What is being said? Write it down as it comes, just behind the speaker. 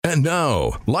And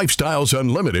now, Lifestyles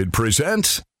Unlimited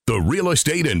presents the Real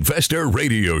Estate Investor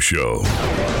Radio Show.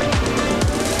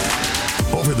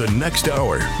 Over the next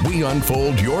hour, we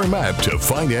unfold your map to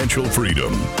financial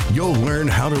freedom. You'll learn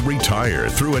how to retire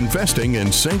through investing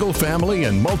in single-family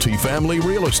and multifamily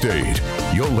real estate.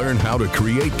 You'll learn how to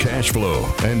create cash flow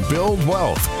and build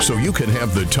wealth so you can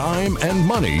have the time and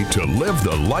money to live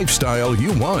the lifestyle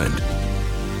you want.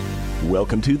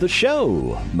 Welcome to the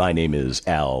show. My name is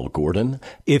Al Gordon.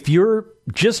 If you're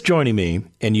just joining me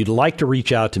and you'd like to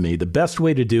reach out to me, the best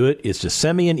way to do it is to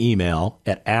send me an email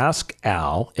at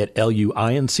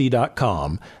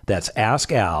askal@luinc.com. That's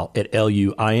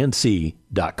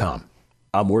askal@luinc.com.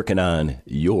 I'm working on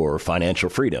your financial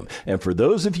freedom. And for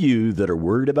those of you that are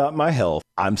worried about my health,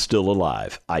 I'm still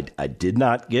alive. I did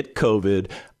not get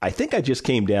COVID. I think I just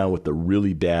came down with the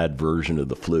really bad version of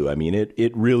the flu. I mean,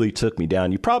 it really took me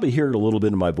down. You probably hear it a little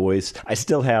bit in my voice. I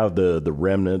still have the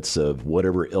remnants of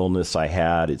whatever illness I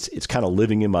had. It's kind of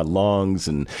living in my lungs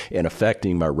and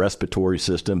affecting my respiratory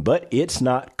system, but it's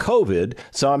not COVID.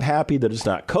 So I'm happy that it's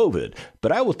not COVID.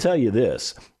 But I will tell you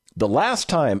this, the last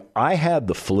time I had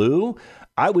the flu,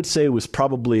 I would say it was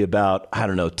probably about,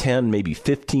 10, maybe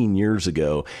 15 years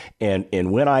ago.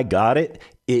 And when I got it,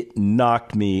 it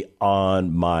knocked me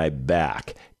on my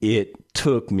back. It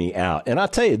took me out. And I'll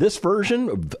tell you, this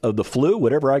version of the flu,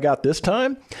 whatever I got this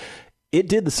time, it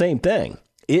did the same thing.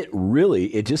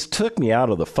 It just took me out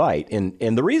of the fight.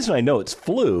 And the reason I know it's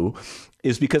flu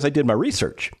is because I did my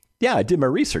research. Yeah, I did my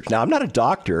research. Now, I'm not a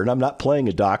doctor, and I'm not playing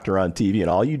a doctor on TV.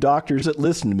 And all you doctors that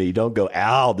listen to me, don't go,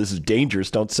 Al, this is dangerous.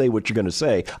 Don't say what you're going to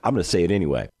say. I'm going to say it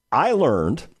anyway. I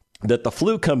learned that the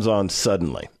flu comes on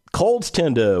suddenly. Colds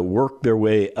tend to work their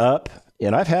way up.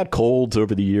 And I've had colds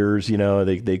over the years,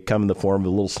 they come in the form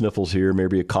of little sniffles here,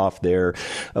 maybe a cough there.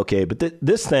 Okay, but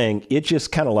this thing, it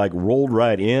just kind of like rolled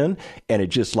right in, and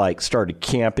it just like started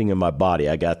camping in my body.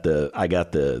 I got the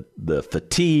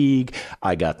fatigue,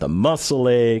 I got the muscle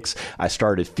aches, I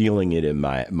started feeling it in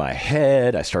my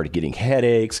head, I started getting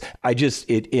headaches.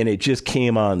 It just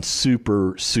came on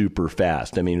super, super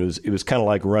fast. I mean, it was kind of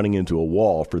like running into a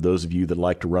wall. For those of you that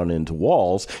like to run into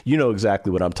walls, you know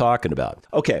exactly what I'm talking about.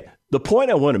 Okay. The point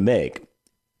I want to make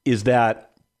is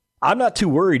that I'm not too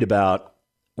worried about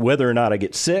whether or not I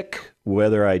get sick,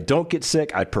 whether I don't get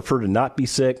sick. I'd prefer to not be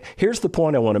sick. Here's the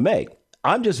point I want to make.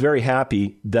 I'm just very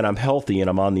happy that I'm healthy and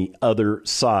I'm on the other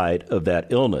side of that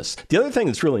illness. The other thing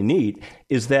that's really neat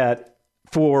is that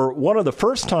for one of the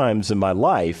first times in my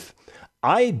life,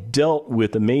 I dealt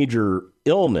with a major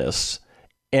illness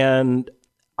and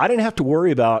I didn't have to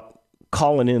worry about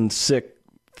calling in sick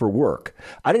for work.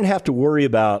 I didn't have to worry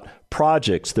about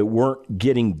projects that weren't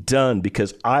getting done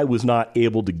because I was not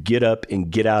able to get up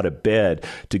and get out of bed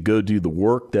to go do the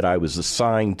work that I was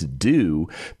assigned to do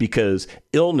because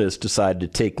illness decided to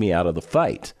take me out of the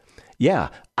fight. Yeah,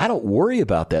 I don't worry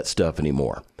about that stuff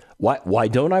anymore. Why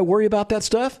don't I worry about that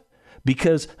stuff?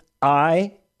 Because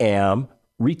I am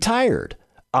retired.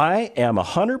 I am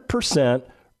 100%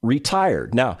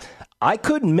 retired. Now, I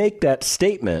couldn't make that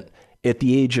statement at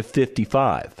the age of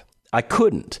 55. I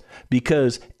couldn't,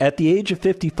 because at the age of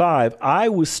 55, I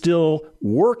was still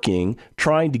working,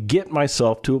 trying to get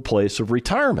myself to a place of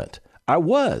retirement. I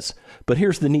was. But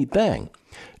here's the neat thing.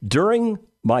 During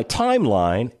my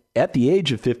timeline at the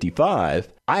age of 55,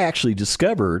 I actually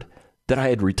discovered that I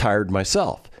had retired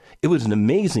myself. It was an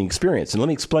amazing experience. And let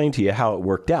me explain to you how it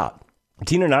worked out.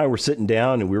 Tina and I were sitting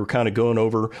down and we were kind of going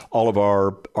over all of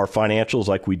our financials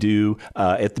like we do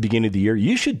at the beginning of the year.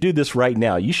 You should do this right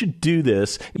now. You should do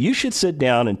this. You should sit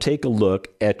down and take a look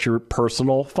at your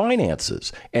personal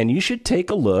finances. And you should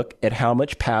take a look at how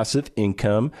much passive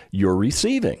income you're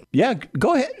receiving. Yeah,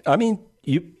 go ahead. I mean,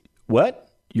 what?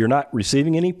 You're not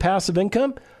receiving any passive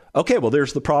income? Okay, well,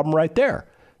 there's the problem right there.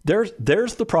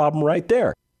 There's the problem right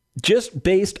there. Just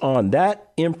based on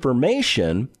that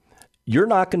information, you're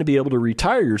not going to be able to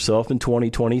retire yourself in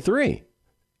 2023.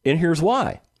 And here's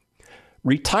why.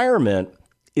 Retirement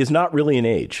is not really an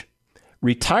age.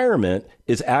 Retirement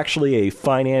is actually a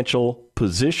financial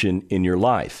position in your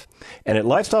life. And at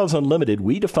Lifestyles Unlimited,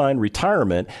 we define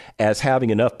retirement as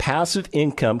having enough passive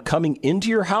income coming into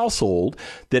your household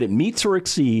that it meets or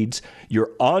exceeds your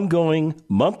ongoing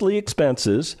monthly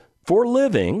expenses for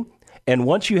living. And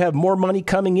once you have more money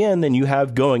coming in than you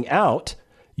have going out,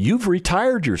 you've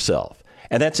retired yourself.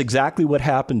 And that's exactly what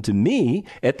happened to me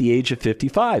at the age of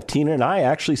 55. Tina and I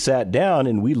actually sat down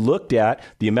and we looked at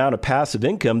the amount of passive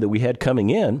income that we had coming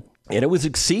in, and it was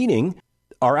exceeding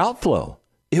our outflow.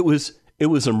 It was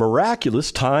a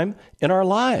miraculous time in our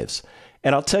lives.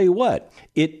 And I'll tell you what,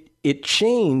 it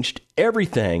changed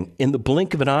everything in the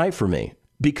blink of an eye for me,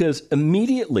 because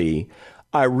immediately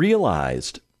I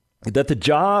realized that the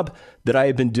job that I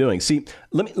had been doing, see,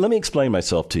 let me explain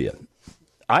myself to you.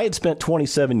 I had spent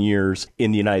 27 years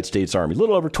in the United States Army, a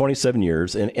little over 27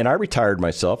 years, and I retired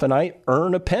myself, and I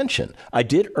earned a pension. I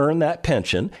did earn that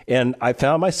pension, and I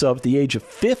found myself at the age of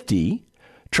 50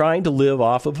 trying to live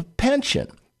off of a pension.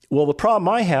 Well, the problem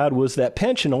I had was that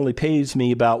pension only pays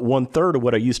me about 1/3 of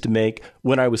what I used to make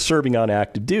when I was serving on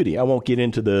active duty. I won't get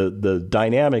into the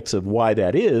dynamics of why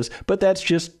that is, but that's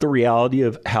just the reality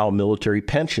of how military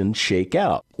pensions shake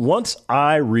out. Once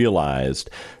I realized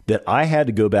that I had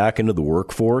to go back into the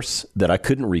workforce, that I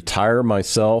couldn't retire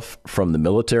myself from the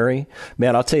military,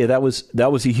 man, I'll tell you, that was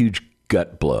a huge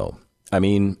gut blow. I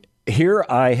mean, here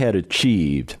I had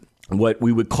achieved what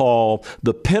we would call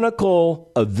the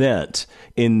pinnacle event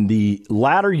in the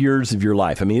latter years of your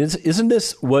life. I mean, isn't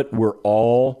this what we're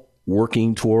all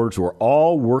working towards? We're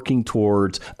all working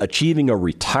towards achieving a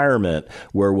retirement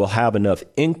where we'll have enough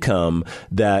income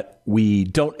that we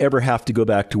don't ever have to go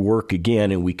back to work again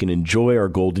and we can enjoy our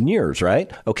golden years, right?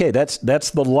 Okay, that's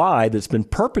the lie that's been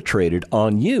perpetrated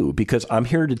on you, because I'm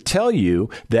here to tell you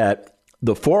that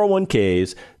the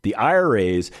 401ks, the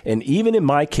IRAs, and even in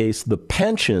my case, the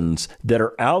pensions that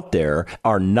are out there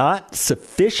are not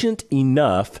sufficient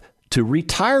enough to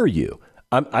retire you.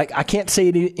 I can't say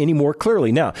it any more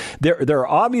clearly. Now, there are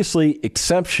obviously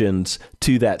exceptions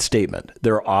to that statement.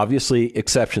 There are obviously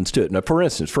exceptions to it. Now, for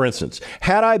instance,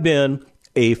 had I been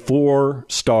a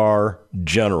 4-star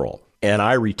general, and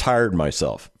I retired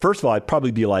myself, first of all, I'd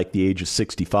probably be like the age of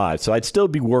 65. So I'd still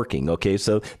be working. Okay.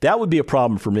 So that would be a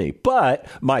problem for me. But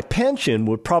my pension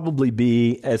would probably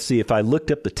be, if I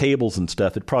looked up the tables and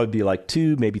stuff, it'd probably be like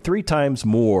 2, maybe 3 times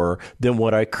more than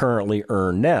what I currently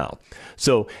earn now.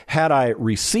 So had I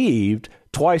received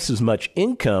twice as much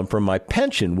income from my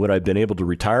pension, would I have been able to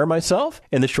retire myself?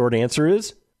 And the short answer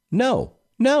is no,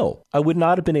 I would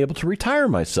not have been able to retire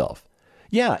myself.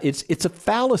 Yeah, it's a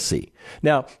fallacy.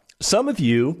 Now, some of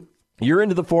you, you're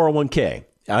into the 401k.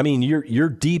 I mean, you're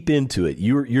deep into it.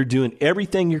 You're doing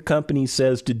everything your company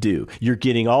says to do. You're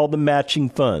getting all the matching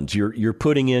funds. You're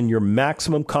putting in your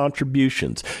maximum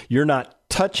contributions. You're not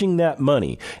touching that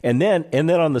money. And then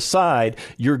on the side,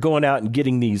 you're going out and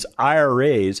getting these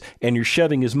IRAs and you're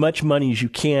shoving as much money as you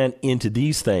can into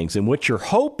these things. And what you're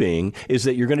hoping is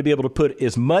that you're going to be able to put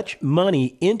as much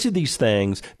money into these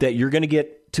things that you're going to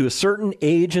get to a certain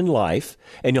age in life,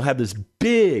 and you'll have this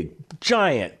big,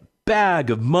 giant bag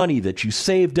of money that you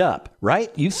saved up,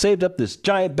 right? You've saved up this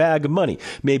giant bag of money.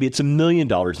 Maybe it's $1 million.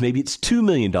 Maybe it's $2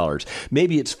 million.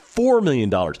 Maybe it's $4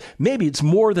 million. Maybe it's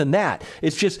more than that.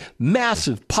 It's just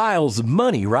massive piles of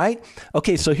money, right?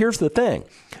 Okay, so here's the thing.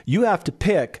 You have to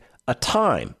pick a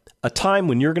time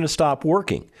when you're going to stop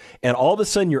working, and all of a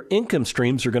sudden your income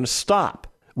streams are going to stop.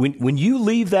 When you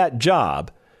leave that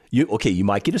job, you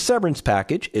might get a severance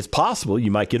package. It's possible. You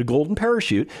might get a golden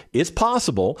parachute. It's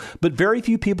possible, but very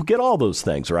few people get all those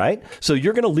things, right? So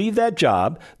you're going to leave that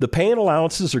job. The pay and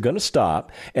allowances are going to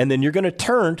stop, and then you're going to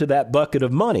turn to that bucket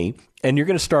of money, and you're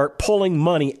going to start pulling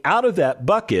money out of that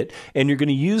bucket, and you're going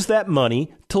to use that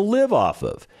money to live off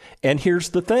of. And here's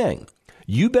the thing.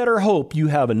 You better hope you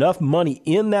have enough money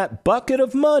in that bucket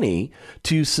of money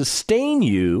to sustain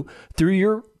you through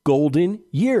your golden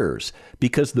years,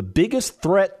 because the biggest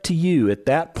threat to you at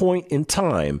that point in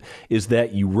time is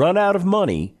that you run out of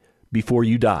money before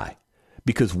you die.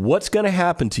 Because what's going to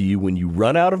happen to you when you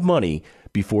run out of money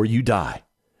before you die?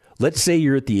 Let's say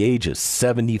you're at the age of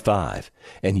 75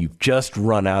 and you've just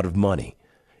run out of money.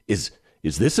 Is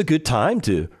this a good time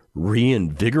to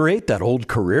reinvigorate that old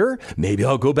career? Maybe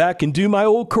I'll go back and do my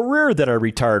old career that I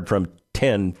retired from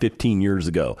 10, 15 years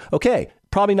ago. Okay.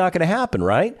 Probably not going to happen,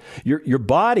 right? Your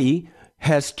body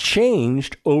has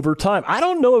changed over time. I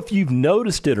don't know if you've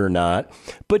noticed it or not,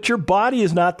 but your body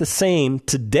is not the same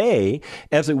today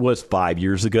as it was 5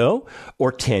 years ago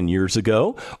or 10 years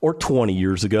ago or 20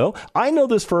 years ago. I know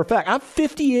this for a fact. I'm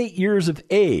 58 years of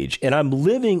age, and I'm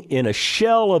living in a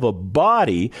shell of a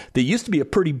body that used to be a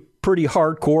pretty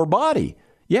hardcore body.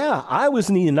 Yeah, I was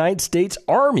in the United States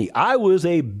Army. I was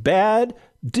a bad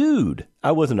dude.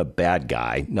 I wasn't a bad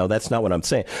guy. No, that's not what I'm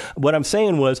saying. What I'm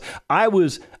saying was I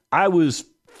was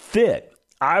fit.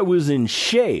 I was in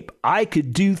shape. I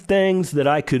could do things that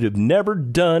I could have never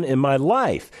done in my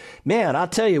life. Man, I'll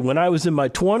tell you, when I was in my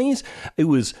 20s, it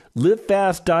was live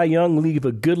fast, die young, leave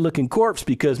a good-looking corpse,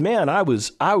 because man, I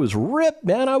was ripped,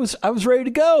 man. I was ready to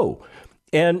go.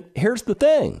 And here's the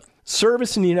thing.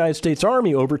 Service in the United States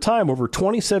Army over time, over a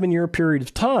 27-year period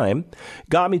of time,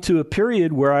 got me to a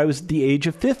period where I was at the age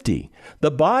of 50.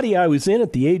 The body I was in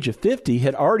at the age of 50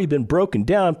 had already been broken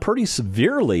down pretty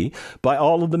severely by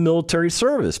all of the military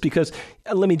service, because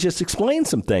let me just explain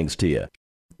some things to you.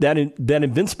 that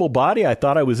invincible body I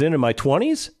thought I was in my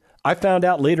 20s, I found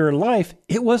out later in life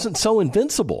it wasn't so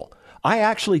invincible. I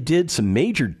actually did some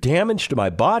major damage to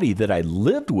my body that I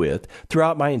lived with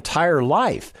throughout my entire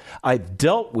life. I've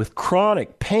dealt with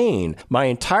chronic pain my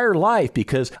entire life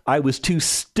because I was too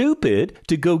stupid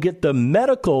to go get the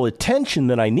medical attention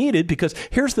that I needed. Because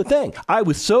here's the thing, I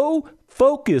was so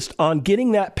focused on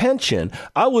getting that pension,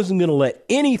 I wasn't going to let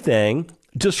anything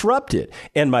disrupt it.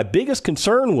 And my biggest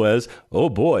concern was, oh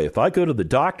boy, if I go to the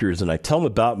doctors and I tell them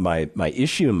about my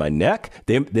issue in my neck,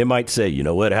 they might say, you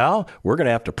know what, Al, we're going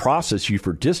to have to process you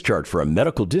for discharge, for a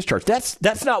medical discharge.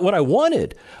 That's not what I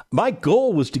wanted. My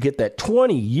goal was to get that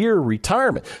 20-year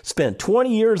retirement, spend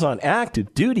 20 years on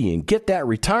active duty and get that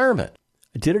retirement.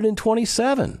 I did it in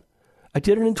 27.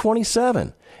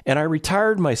 And I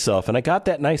retired myself and I got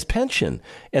that nice pension,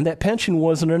 and that pension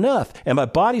wasn't enough. And my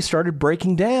body started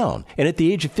breaking down. And at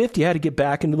the age of 50, I had to get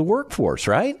back into the workforce,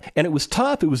 right? And it was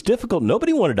tough. It was difficult.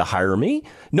 Nobody wanted to hire me.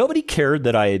 Nobody cared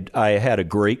that I had a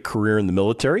great career in the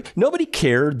military. Nobody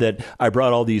cared that I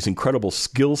brought all these incredible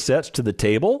skill sets to the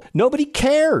table. Nobody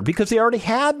cared because they already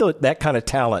had that kind of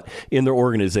talent in their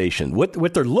organization.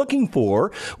 What they're looking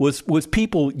for was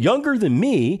people younger than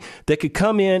me that could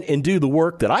come in and do the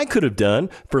work that I could have done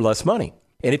for less money.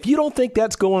 And if you don't think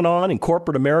that's going on in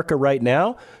corporate America right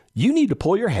now, you need to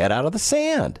pull your head out of the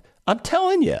sand. I'm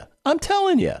telling you.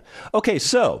 Okay,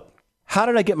 so how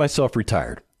did I get myself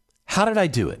retired? How did I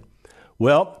do it?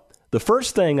 Well, the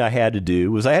first thing I had to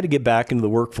do was I had to get back into the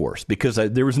workforce because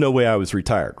there was no way I was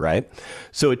retired, right?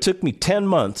 So it took me 10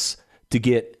 months to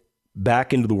get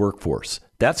back into the workforce.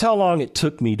 That's how long it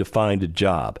took me to find a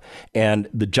job. And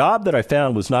the job that I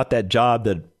found was not that job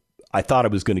that I thought I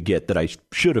was going to get, that I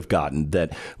should have gotten,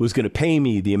 that was going to pay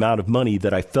me the amount of money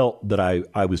that I felt that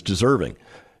I was deserving.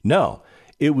 No,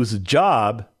 it was a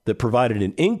job that provided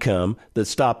an income that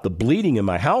stopped the bleeding in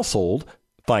my household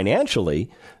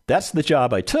financially. That's the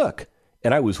job I took.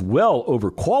 And I was well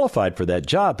overqualified for that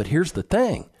job. But here's the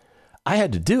thing. I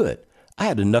had to do it. I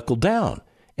had to knuckle down.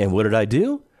 And what did I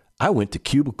do? I went to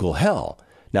cubicle hell.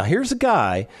 Now, here's a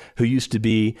guy who used to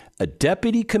be a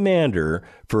deputy commander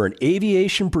for an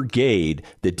aviation brigade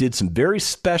that did some very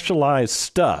specialized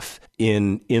stuff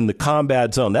in the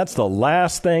combat zone. That's the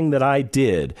last thing that I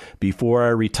did before I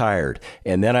retired.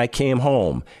 And then I came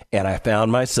home and I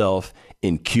found myself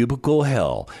in cubicle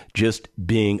hell, just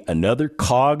being another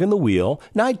cog in the wheel.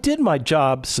 Now, I did my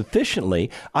job sufficiently.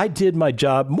 I did my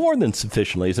job more than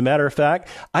sufficiently. As a matter of fact,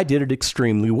 I did it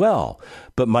extremely well.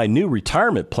 But my new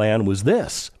retirement plan was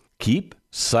this: keep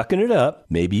sucking it up.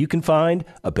 Maybe you can find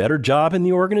a better job in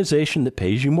the organization that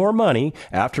pays you more money.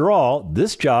 After all,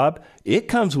 this job, it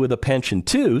comes with a pension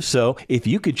too. So if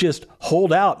you could just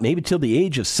hold out maybe till the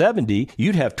age of 70,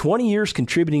 you'd have 20 years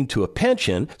contributing to a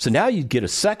pension. So now you'd get a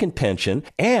second pension.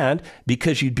 And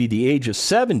because you'd be the age of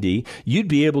 70, you'd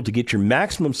be able to get your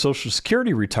maximum Social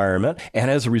Security retirement.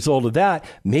 And as a result of that,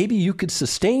 maybe you could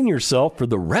sustain yourself for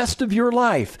the rest of your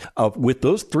life with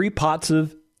those 3 pots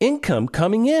of income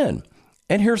coming in.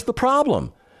 And here's the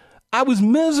problem. I was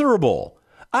miserable.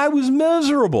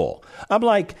 I'm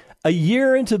like a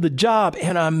year into the job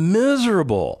and I'm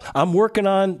miserable. I'm working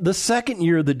on the second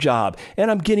year of the job and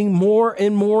I'm getting more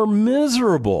and more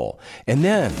miserable. And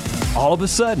then all of a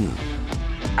sudden,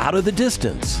 out of the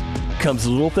distance, comes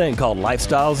a little thing called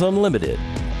Lifestyles Unlimited.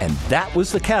 And that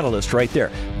was the catalyst right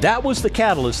there. That was the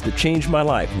catalyst that changed my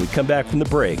life. When we come back from the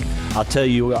break, I'll tell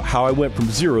you how I went from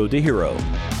zero to hero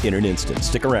in an instant.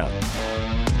 Stick around.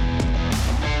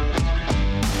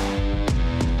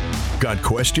 Got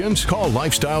questions? Call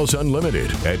Lifestyles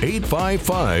Unlimited at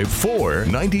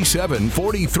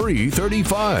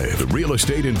 855-497-4335. The Real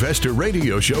Estate Investor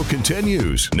Radio Show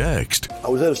continues next. I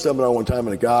was at a seminar one time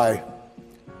and a guy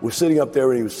was sitting up there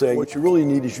and he was saying, what you really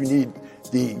need is you need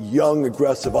the young,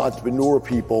 aggressive entrepreneur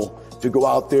people to go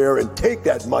out there and take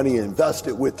that money and invest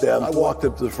it with them. I walked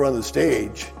up to the front of the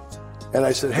stage and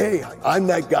I said, hey, I'm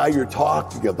that guy you're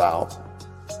talking about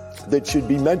that should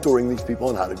be mentoring these people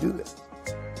on how to do this.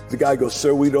 The guy goes,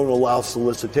 sir, we don't allow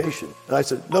solicitation. And I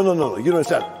said, no, you don't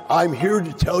understand. I'm here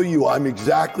to tell you I'm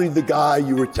exactly the guy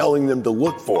you were telling them to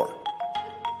look for.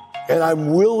 And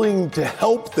I'm willing to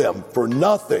help them for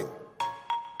nothing.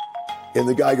 And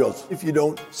the guy goes, if you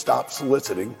don't stop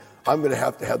soliciting, I'm going to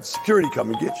have the security come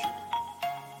and get you.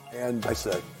 And I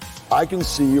said, I can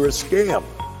see you're a scam.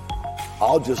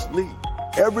 I'll just leave.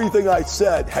 Everything I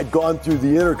said had gone through the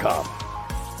intercom.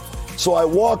 So I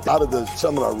walked out of the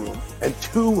seminar room and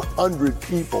 200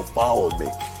 people followed me.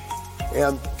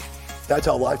 And that's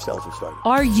how Lifestyles was started.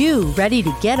 Are you ready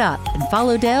to get up and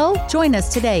follow Dale? Join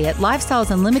us today at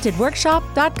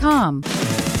LifestylesUnlimitedWorkshop.com.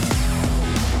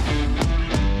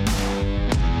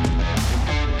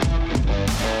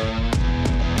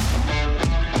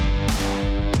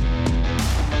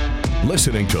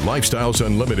 Listening to Lifestyles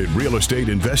Unlimited Real Estate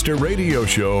Investor Radio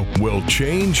Show will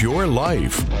change your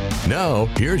life. Now,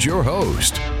 here's your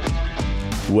host.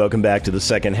 Welcome back to the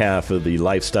second half of the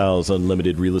Lifestyles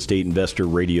Unlimited Real Estate Investor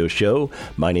Radio Show.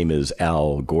 My name is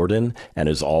Al Gordon, and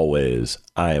as always,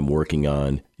 I am working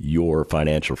on your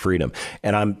financial freedom.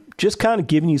 And I'm just kind of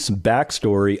giving you some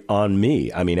backstory on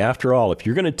me. I mean, after all, if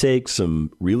you're going to take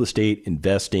some real estate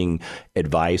investing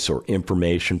advice or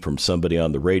information from somebody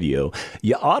on the radio,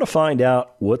 you ought to find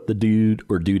out what the dude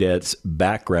or dudettes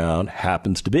background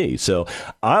happens to be. So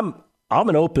I'm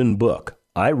an open book.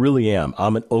 I really am.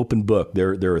 I'm an open book.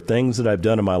 There are things that I've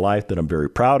done in my life that I'm very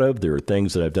proud of. There are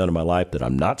things that I've done in my life that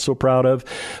I'm not so proud of,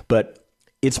 but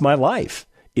it's my life.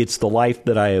 It's the life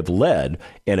that I have led.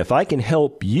 And if I can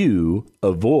help you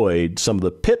avoid some of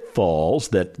the pitfalls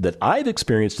that I've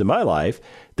experienced in my life,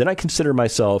 then I consider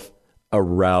myself a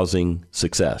rousing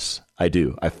success. I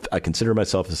do. I consider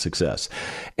myself a success.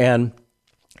 And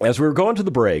as we were going to the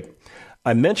break,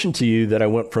 I mentioned to you that I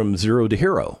went from zero to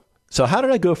hero. So how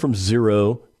did I go from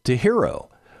zero to hero?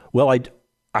 Well,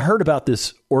 I heard about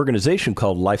this organization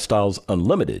called Lifestyles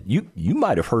Unlimited. You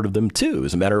might have heard of them too.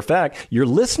 As a matter of fact, you're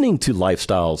listening to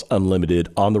Lifestyles Unlimited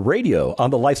on the radio, on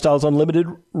the Lifestyles Unlimited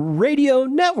radio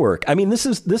network. I mean, this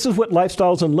is what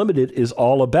Lifestyles Unlimited is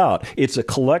all about. It's a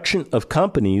collection of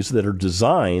companies that are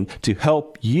designed to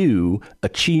help you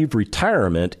achieve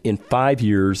retirement in 5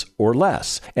 years or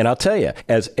less. And I'll tell you,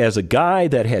 as a guy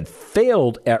that had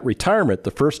failed at retirement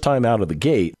the first time out of the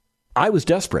gate, I was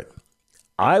desperate.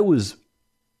 I was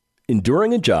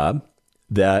enduring a job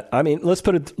that, I mean, I'm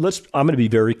going to be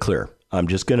very clear. I'm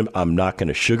not going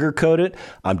to sugarcoat it.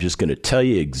 I'm just going to tell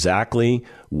you exactly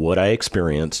what I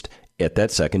experienced at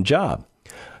that second job.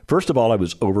 First of all, I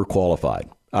was overqualified.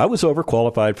 I was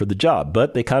overqualified for the job,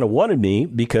 but they kind of wanted me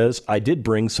because I did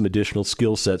bring some additional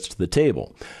skill sets to the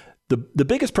table. The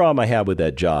biggest problem I had with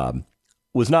that job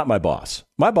was not my boss.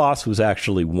 My boss was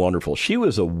actually wonderful. She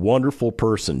was a wonderful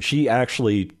person. She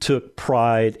actually took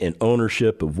pride and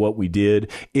ownership of what we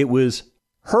did. It was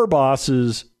her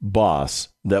boss's boss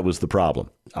that was the problem.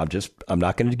 I'm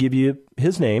not going to give you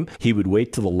his name. He would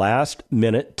wait to the last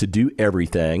minute to do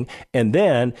everything. And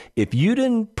then if you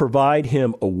didn't provide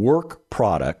him a work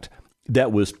product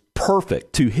that was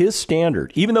perfect to his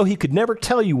standard, even though he could never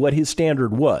tell you what his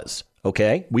standard was,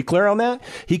 okay, we clear on that?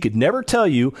 He could never tell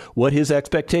you what his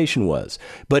expectation was,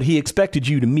 but he expected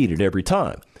you to meet it every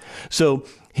time. So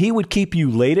he would keep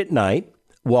you late at night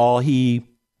while he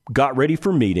got ready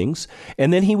for meetings,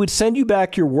 and then he would send you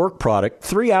back your work product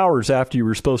 3 hours after you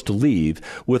were supposed to leave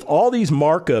with all these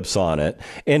markups on it,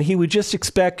 and he would just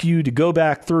expect you to go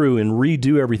back through and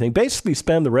redo everything, basically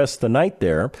spend the rest of the night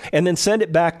there, and then send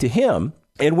it back to him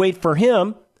and wait for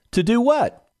him to do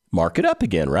what? Mark it up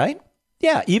again, right?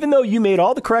 Yeah, even though you made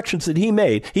all the corrections that he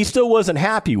made, he still wasn't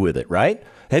happy with it, right?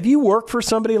 Have you worked for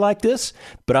somebody like this?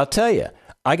 But I'll tell you,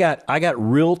 I got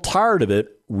real tired of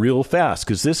it real fast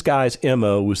because this guy's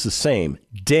MO was the same,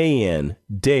 day in,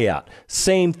 day out,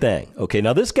 same thing. Okay,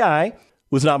 now this guy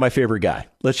was not my favorite guy.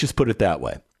 Let's just put it that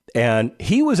way. And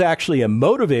he was actually a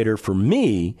motivator for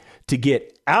me to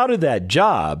get out of that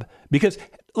job because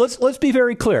let's be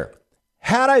very clear.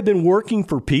 Had I been working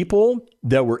for people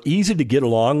that were easy to get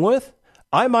along with,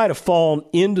 I might have fallen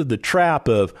into the trap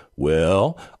of,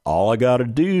 well, all I got to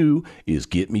do is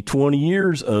get me 20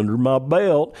 years under my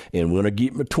belt. And when I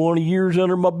get my 20 years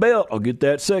under my belt, I'll get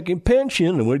that second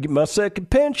pension. And when I get my second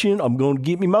pension, I'm going to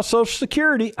get me my Social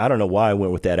Security. I don't know why I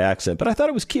went with that accent, but I thought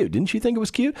it was cute. Didn't you think it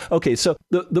was cute? Okay, so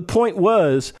the point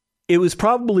was, it was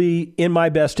probably in my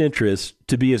best interest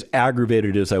to be as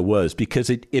aggravated as I was because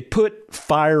it put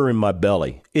fire in my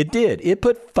belly. It did. It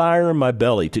put fire in my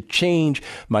belly to change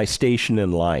my station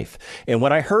in life. And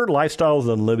when I heard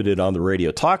Lifestyles Unlimited on the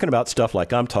radio, talking about stuff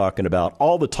like I'm talking about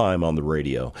all the time on the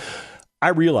radio, I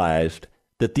realized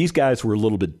that these guys were a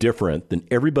little bit different than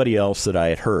everybody else that I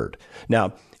had heard.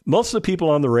 Now, most of the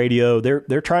people on the radio,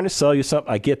 they're trying to sell you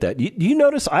something. I get that. You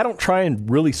notice I don't try and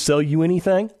really sell you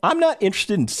anything. I'm not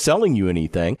interested in selling you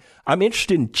anything. I'm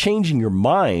interested in changing your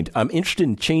mind. I'm interested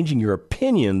in changing your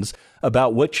opinions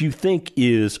about what you think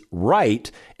is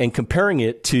right and comparing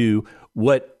it to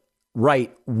what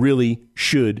right really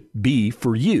should be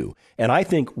for you. And I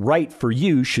think right for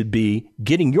you should be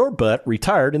getting your butt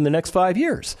retired in the next 5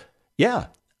 years. Yeah,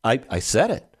 I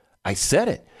said it. I said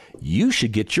it. You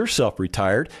should get yourself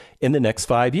retired in the next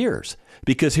 5 years.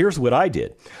 Because here's what I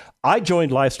did. I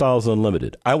joined Lifestyles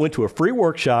Unlimited. I went to a free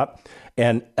workshop,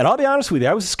 and I'll be honest with you,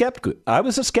 I was a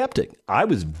skeptic. I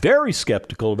was very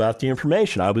skeptical about the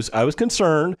information. I was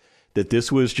concerned that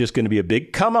this was just going to be a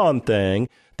big come on thing,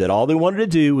 that all they wanted to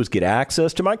do was get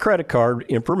access to my credit card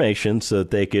information so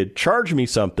that they could charge me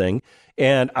something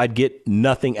and I'd get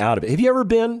nothing out of it. Have you ever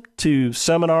been to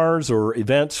seminars or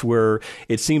events where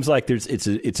it seems like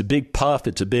it's a big puff,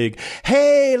 it's a big,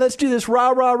 hey, let's do this rah,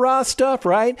 rah, rah stuff,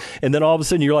 right? And then all of a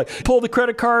sudden you're like, pull the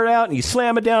credit card out and you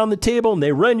slam it down on the table and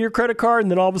they run your credit card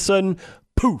and then all of a sudden,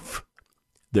 poof,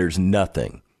 there's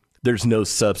nothing. There's no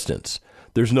substance.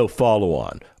 There's no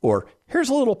follow-on. Or here's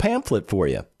a little pamphlet for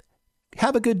you.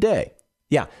 Have a good day.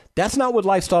 Yeah, that's not what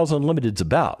Lifestyles Unlimited's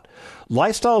about.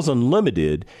 Lifestyles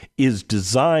Unlimited is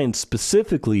designed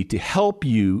specifically to help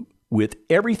you with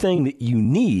everything that you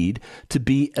need to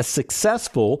be a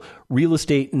successful real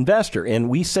estate investor. And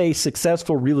we say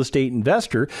successful real estate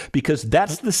investor because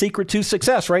that's the secret to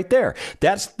success right there.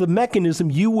 That's the mechanism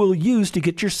you will use to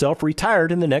get yourself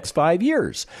retired in the next 5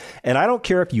 years. And I don't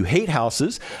care if you hate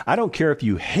houses. I don't care if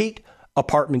you hate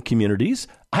apartment communities.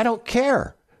 I don't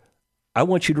care. I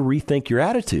want you to rethink your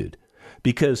attitude,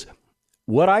 because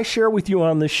what I share with you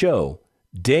on this show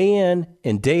day in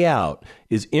and day out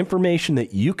is information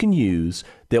that you can use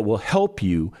that will help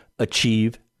you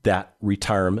achieve that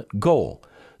retirement goal.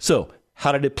 So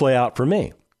how did it play out for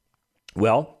me?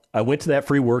 Well, I went to that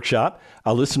free workshop.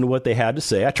 I listened to what they had to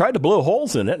say. I tried to blow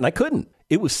holes in it and I couldn't.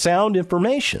 It was sound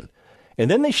information.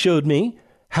 And then they showed me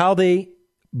how they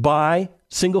buy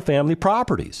single family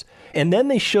properties. And then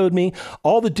they showed me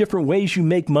all the different ways you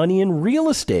make money in real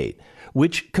estate,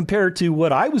 which compared to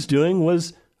what I was doing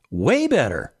was way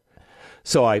better.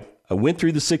 So I went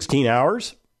through the 16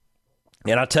 hours,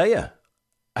 and I'll tell you,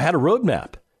 I had a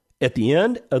roadmap. At the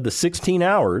end of the 16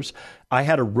 hours, I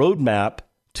had a roadmap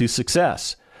to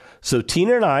success. So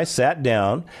Tina and I sat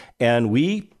down and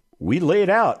we laid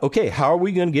out, okay, how are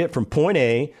we going to get from point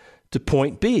A to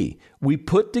point B? We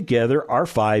put together our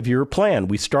 5-year plan.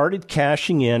 We started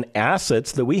cashing in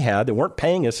assets that we had that weren't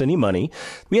paying us any money.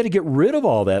 We had to get rid of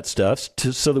all that stuff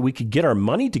so that we could get our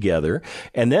money together.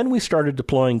 And then we started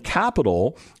deploying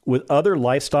capital with other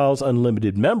Lifestyles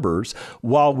Unlimited members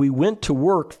while we went to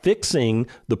work fixing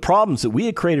the problems that we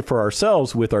had created for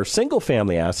ourselves with our single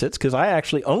family assets, because I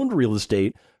actually owned real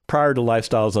estate prior to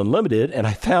Lifestyles Unlimited. And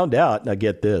I found out, now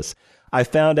get this, I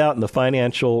found out in the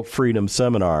Financial Freedom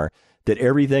Seminar that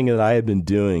everything that I had been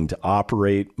doing to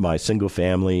operate my single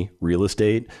family real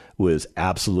estate was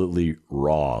absolutely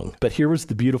wrong. But here was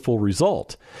the beautiful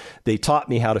result. They taught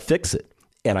me how to fix it,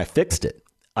 and I fixed it.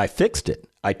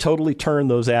 I totally turned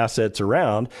those assets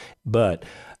around. But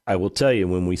I will tell you,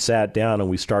 when we sat down and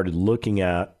we started looking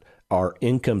at our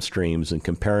income streams and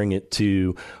comparing it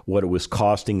to what it was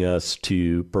costing us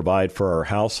to provide for our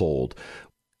household,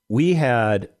 we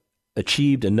had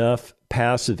achieved enough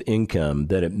passive income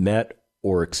that it met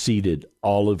or exceeded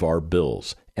all of our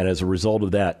bills. And as a result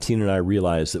of that, Tina and I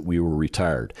realized that we were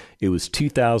retired. It was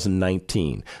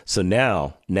 2019. So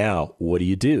now, what do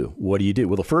you do? Well,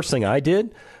 the first thing I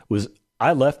did was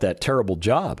I left that terrible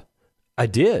job. I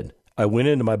did. I went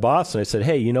into my boss and I said,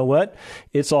 hey, you know what?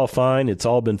 It's all fine. It's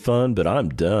all been fun, but I'm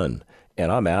done. And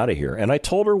I'm out of here. And I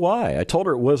told her why. I told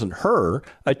her it wasn't her.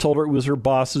 I told her it was her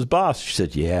boss's boss. She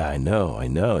said, yeah, I know.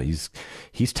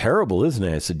 He's terrible, isn't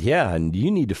he? I said, yeah, and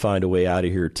you need to find a way out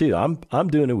of here too. I'm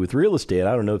doing it with real estate.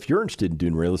 I don't know if you're interested in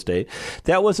doing real estate.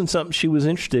 That wasn't something she was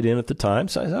interested in at the time.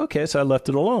 So I said, okay, so I left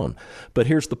it alone. But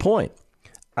here's the point.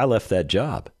 I left that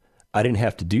job. I didn't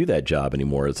have to do that job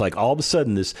anymore. It's like all of a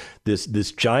sudden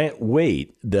this giant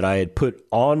weight that I had put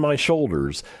on my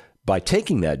shoulders by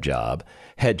taking that job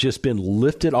had just been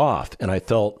lifted off, and I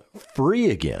felt free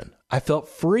again.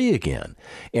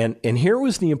 And here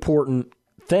was the important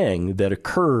thing that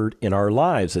occurred in our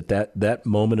lives at that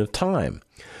moment of time.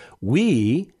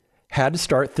 We had to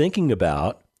start thinking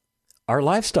about our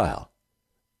lifestyle.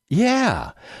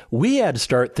 Yeah, we had to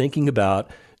start thinking about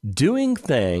doing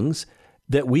things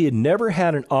that we had never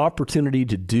had an opportunity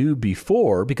to do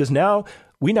before, because now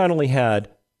we not only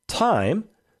had time,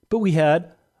 but we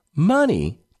had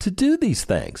money to do these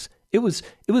things. It was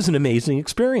an amazing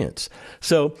experience.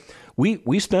 So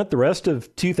we spent the rest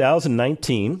of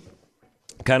 2019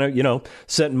 kind of,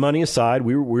 setting money aside.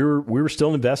 We were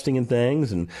still investing in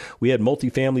things, and we had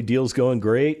multifamily deals going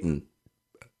great, and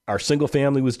our single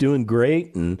family was doing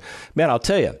great. And man, I'll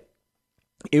tell you,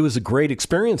 it was a great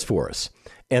experience for us.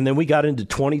 And then we got into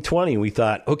 2020 and we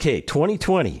thought, okay,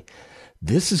 2020,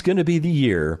 this is going to be the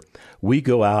year we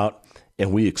go out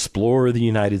and we explore the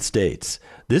United States.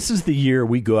 This is the year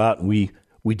we go out and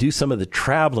we do some of the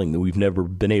traveling that we've never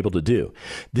been able to do.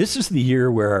 This is the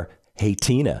year where, hey,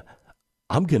 Tina,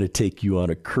 I'm going to take you on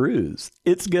a cruise.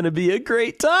 It's going to be a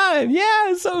great time.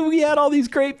 Yeah. So we had all these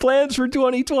great plans for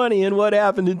 2020. And what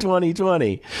happened in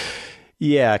 2020?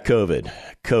 Yeah, COVID.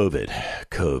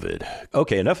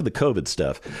 Okay, enough of the COVID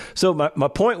stuff. So my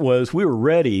point was we were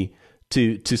ready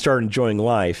to start enjoying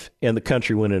life, and the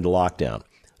country went into lockdown.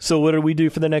 So what did we do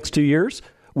for the next 2 years?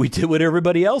 We did what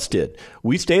everybody else did.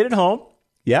 We stayed at home.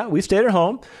 Yeah, we stayed at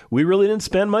home. We really didn't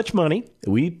spend much money.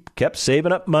 We kept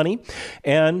saving up money.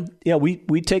 And yeah,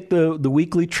 we take the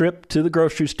weekly trip to the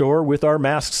grocery store with our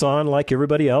masks on like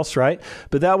everybody else, right?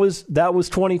 But that was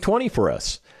 2020 for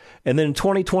us. And then in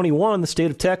 2021, the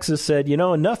state of Texas said,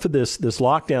 enough of this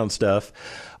lockdown stuff.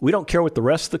 We don't care what the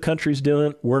rest of the country's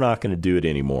doing. We're not going to do it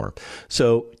anymore.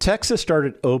 So Texas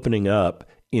started opening up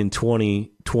in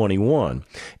 2021.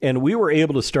 And we were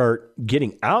able to start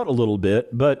getting out a little bit,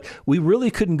 but we really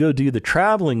couldn't go do the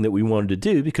traveling that we wanted to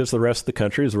do because the rest of the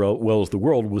country, as well as the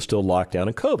world, was still locked down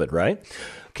in COVID, right?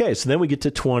 Okay, so then we get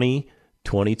to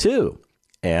 2022.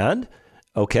 And,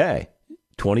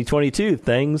 2022,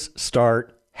 things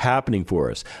start happening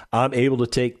for us. I'm able to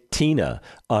take Tina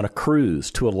on a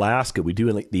cruise to Alaska. We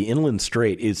do the Inland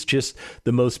Strait. It's just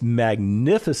the most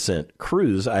magnificent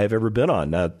cruise I have ever been on.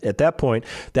 Now, at that point,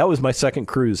 that was my second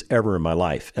cruise ever in my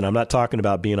life. And I'm not talking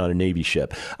about being on a Navy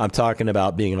ship. I'm talking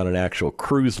about being on an actual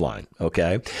cruise line.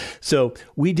 Okay. So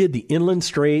we did the Inland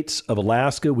Straits of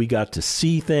Alaska. We got to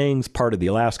see things, part of the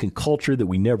Alaskan culture that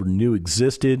we never knew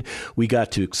existed. We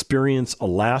got to experience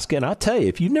Alaska. And I'll tell you,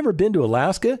 if you've never been to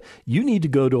Alaska, you need to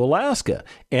go to Alaska.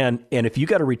 And if you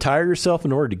got to retire yourself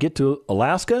in order to get to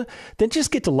Alaska, then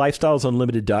just get to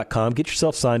lifestylesunlimited.com, get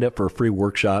yourself signed up for a free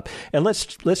workshop, and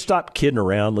let's stop kidding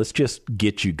around. Let's just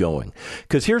get you going.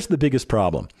 Because here's the biggest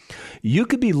problem. You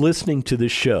could be listening to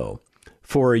this show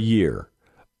for a year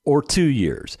or 2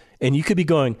 years, and you could be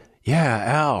going, yeah,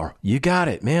 Al, you got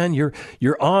it, man. You're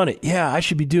on it. Yeah, I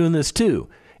should be doing this too.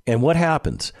 And what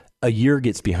happens? A year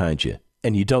gets behind you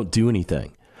and you don't do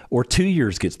anything. Or 2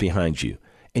 years gets behind you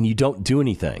and you don't do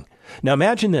anything. Now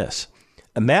imagine this.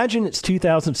 Imagine it's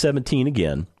 2017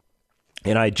 again,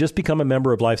 and I had just become a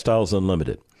member of Lifestyles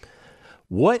Unlimited.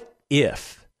 What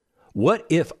if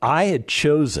I had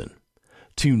chosen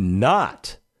to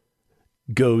not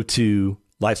go to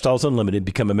Lifestyles Unlimited,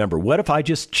 become a member? What if I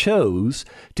just chose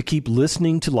to keep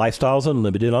listening to Lifestyles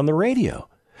Unlimited on the radio?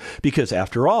 Because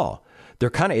after all, they're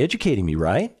kind of educating me,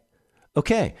 right?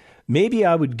 Okay, maybe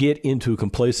I would get into a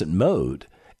complacent mode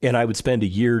and I would spend a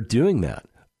year doing that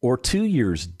or 2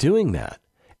 years doing that.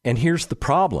 And here's the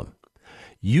problem.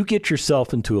 You get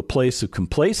yourself into a place of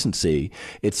complacency.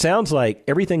 It sounds like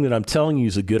everything that I'm telling you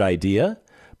is a good idea,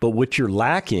 but what you're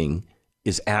lacking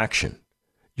is action.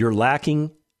 You're lacking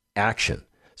action.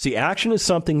 See, action is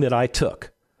something that I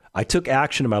took. I took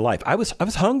action in my life. I was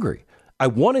hungry. I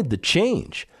wanted the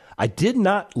change. I did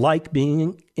not like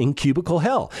being in cubicle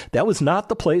hell. That was not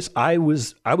the place I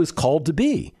was called to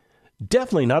be.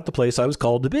 Definitely not the place I was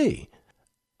called to be.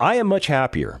 I am much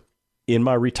happier in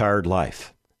my retired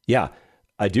life. Yeah,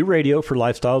 I do radio for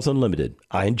Lifestyles Unlimited.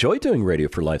 I enjoy doing radio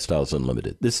for Lifestyles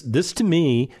Unlimited. This to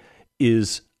me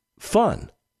is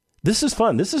fun. This is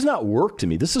fun. This is not work to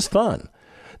me. This is fun.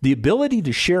 The ability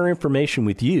to share information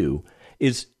with you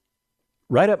is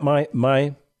right up my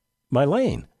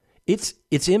lane.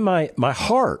 It's in my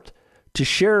heart to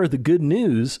share the good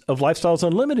news of Lifestyles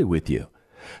Unlimited with you.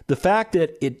 The fact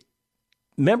that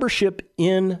membership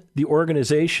in the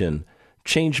organization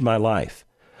changed my life.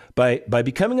 By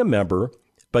becoming a member,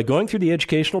 by going through the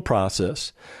educational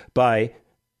process, by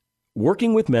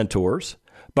working with mentors,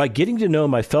 by getting to know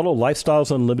my fellow Lifestyles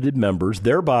Unlimited members,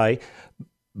 thereby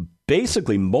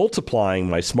basically multiplying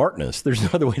my smartness. There's no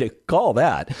other way to call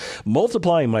that.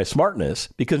 Multiplying my smartness,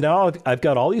 because now I've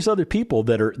got all these other people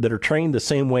that are trained the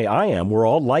same way I am. We're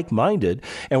all like-minded,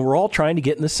 and we're all trying to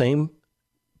get in the same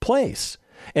place.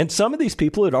 And some of these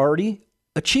people had already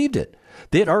achieved it.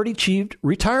 They had already achieved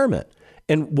retirement.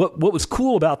 And what was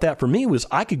cool about that for me was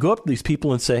I could go up to these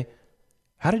people and say,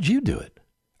 how did you do it?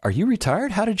 Are you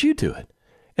retired? How did you do it?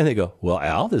 And they go, well,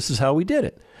 Al, this is how we did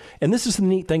it. And this is the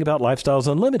neat thing about Lifestyles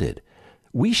Unlimited.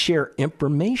 We share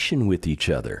information with each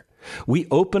other. We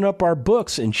open up our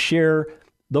books and share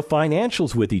the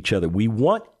financials with each other. We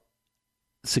want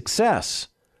success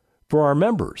for our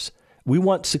members. We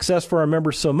want success for our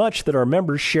members so much that our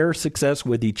members share success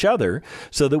with each other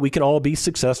so that we can all be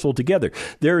successful together.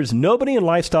 There is nobody in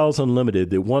Lifestyles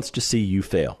Unlimited that wants to see you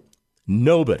fail.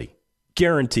 Nobody.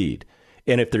 Guaranteed.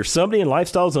 And if there's somebody in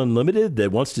Lifestyles Unlimited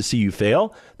that wants to see you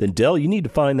fail, then Del, you need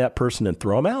to find that person and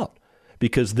throw them out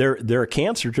because they're a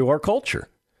cancer to our culture.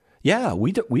 Yeah,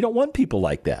 we don't want people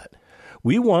like that.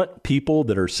 We want people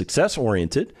that are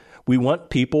success-oriented. We want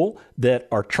people that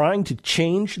are trying to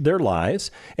change their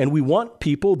lives, and we want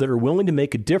people that are willing to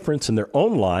make a difference in their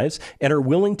own lives and are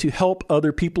willing to help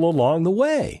other people along the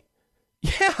way.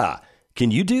 Yeah.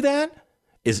 Can you do that?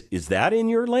 Is that in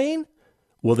your lane?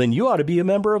 Well, then you ought to be a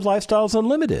member of Lifestyles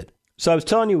Unlimited. So I was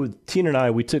telling you, with Tina and I,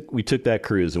 we took that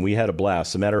cruise and we had a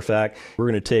blast. As a matter of fact, we're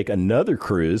going to take another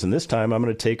cruise, and this time I'm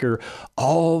going to take her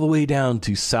all the way down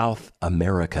to South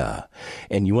America.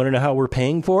 And you want to know how we're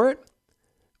paying for it?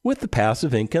 With the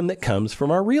passive income that comes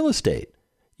from our real estate.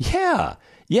 Yeah,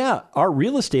 our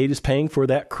real estate is paying for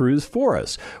that cruise for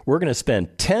us. We're going to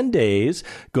spend 10 days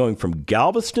going from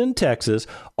Galveston, Texas,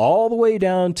 all the way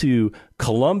down to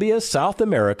Colombia, South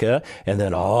America, and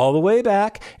then all the way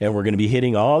back. And we're going to be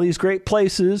hitting all these great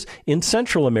places in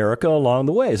Central America along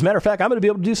the way. As a matter of fact, I'm going to be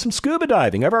able to do some scuba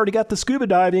diving. I've already got the scuba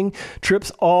diving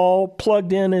trips all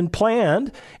plugged in and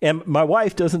planned. And my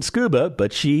wife doesn't scuba,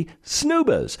 but she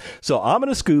snoobas. So I'm going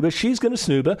to scuba. She's going to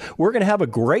snuba. We're going to have a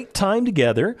great time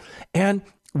together. And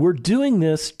we're doing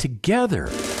this together.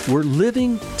 We're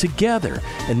living together.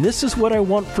 And this is what I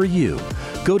want for you.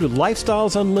 Go to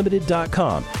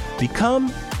lifestylesunlimited.com.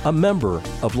 Become a member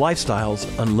of Lifestyles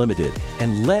Unlimited,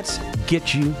 and let's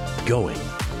get you going.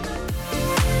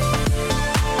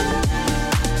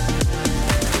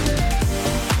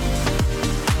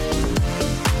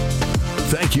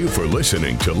 Thank you for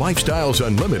listening to Lifestyles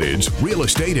Unlimited's Real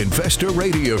Estate Investor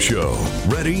Radio Show.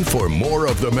 Ready for more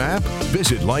of the map?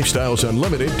 Visit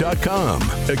lifestylesunlimited.com.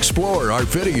 Explore our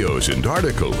videos and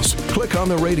articles. Click on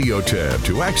the radio tab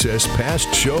to access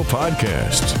past show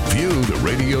podcasts. View the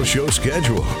radio show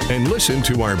schedule and listen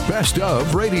to our best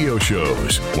of radio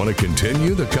shows. Want to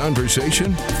continue the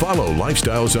conversation? Follow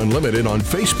Lifestyles Unlimited on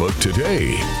Facebook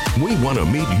today. We want to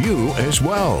meet you as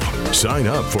well. Sign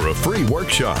up for a free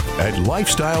workshop at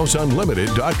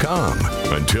lifestylesunlimited.com.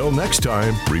 Until next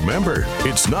time, remember,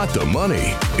 it's not the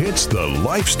money, it's the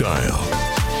lifestyle.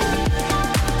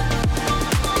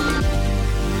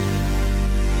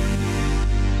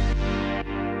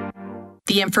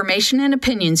 The information and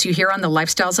opinions you hear on the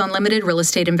Lifestyles Unlimited Real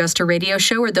Estate Investor Radio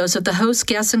Show are those of the hosts,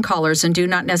 guests, and callers and do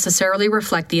not necessarily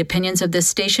reflect the opinions of this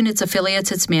station, its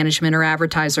affiliates, its management, or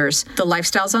advertisers. The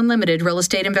Lifestyles Unlimited Real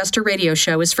Estate Investor Radio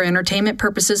Show is for entertainment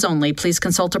purposes only. Please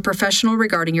consult a professional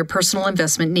regarding your personal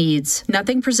investment needs.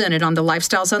 Nothing presented on the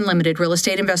Lifestyles Unlimited Real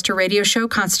Estate Investor Radio Show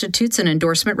constitutes an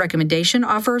endorsement, recommendation,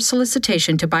 offer, or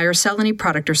solicitation to buy or sell any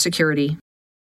product or security.